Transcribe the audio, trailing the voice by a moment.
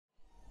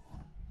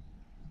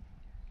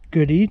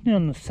Good evening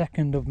on the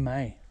 2nd of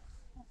May.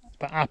 It's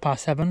about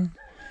 7:30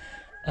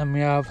 and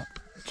we have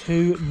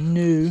 2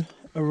 new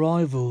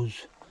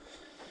arrivals.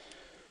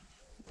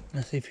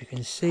 Let's see if you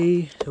can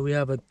see. So we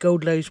have a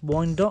gold lace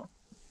Wyandotte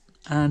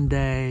and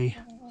a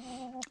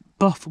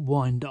buff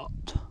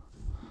Wyandotte.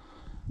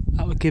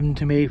 That was given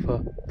to me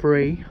for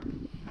free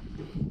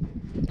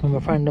from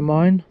a friend of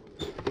mine.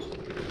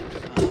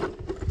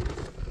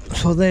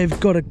 So they've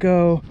got to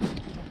go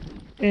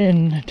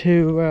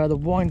into where the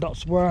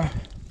Wyandottes were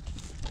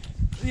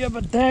the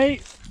other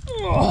day.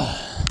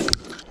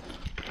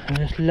 And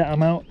just let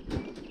them out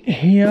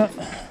here.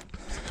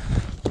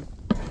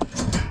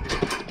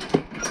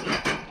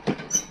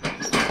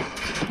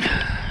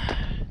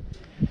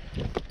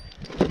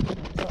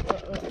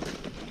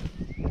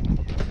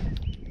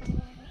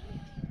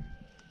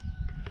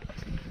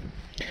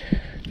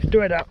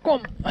 Do it out,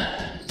 come on.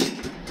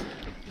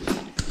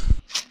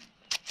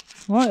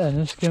 Right then,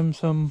 let's give them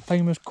some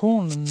famous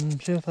corn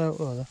and see if they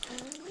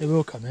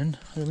will come in.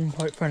 They've been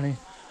quite friendly.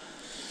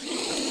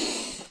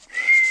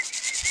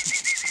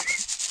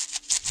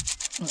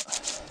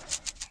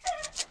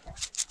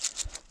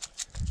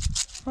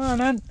 Right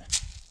then.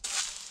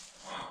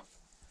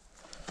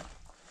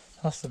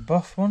 That's the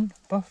buff one,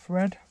 buff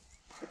red.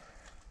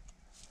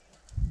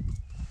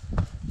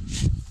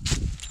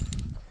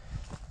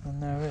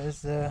 And there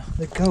is the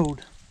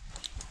gold.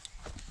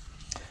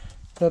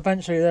 So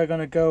eventually they're going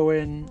to go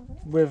in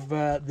with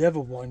the other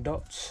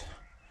Wyandottes.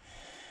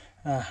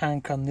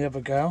 Hank and the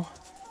other girl.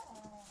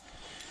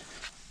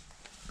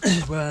 This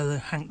is where the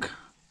Hank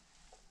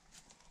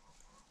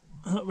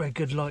not very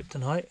good light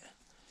tonight.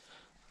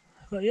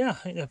 But yeah, I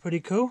think they're pretty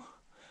cool.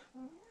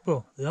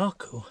 Well, they are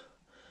cool.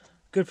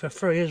 Good for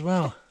free as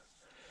well.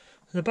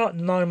 They're about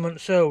 9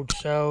 months old,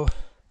 so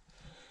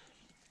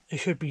it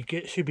should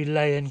be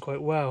laying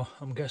quite well,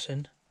 I'm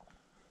guessing.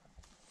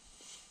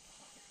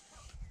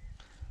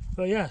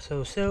 But yeah,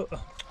 so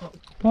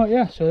right,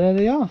 yeah, so there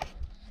they are.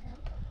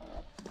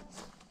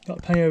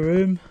 Got plenty of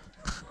room.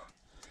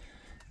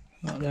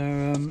 Got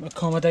their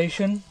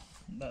accommodation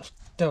that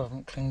still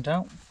haven't cleaned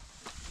out.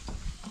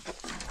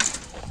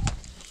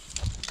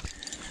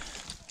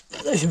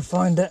 They should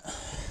find it.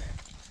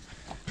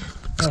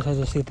 I'll have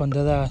to sleep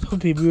under there. It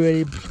would be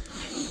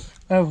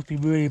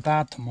really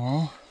bad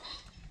tomorrow.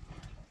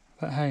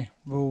 But hey,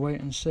 we'll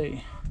wait and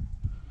see.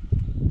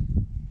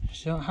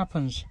 See what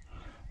happens.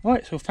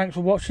 Right, so thanks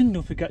for watching.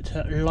 Don't forget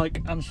to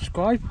like and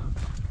subscribe.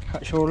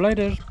 Catch you all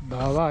later.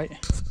 Bye bye.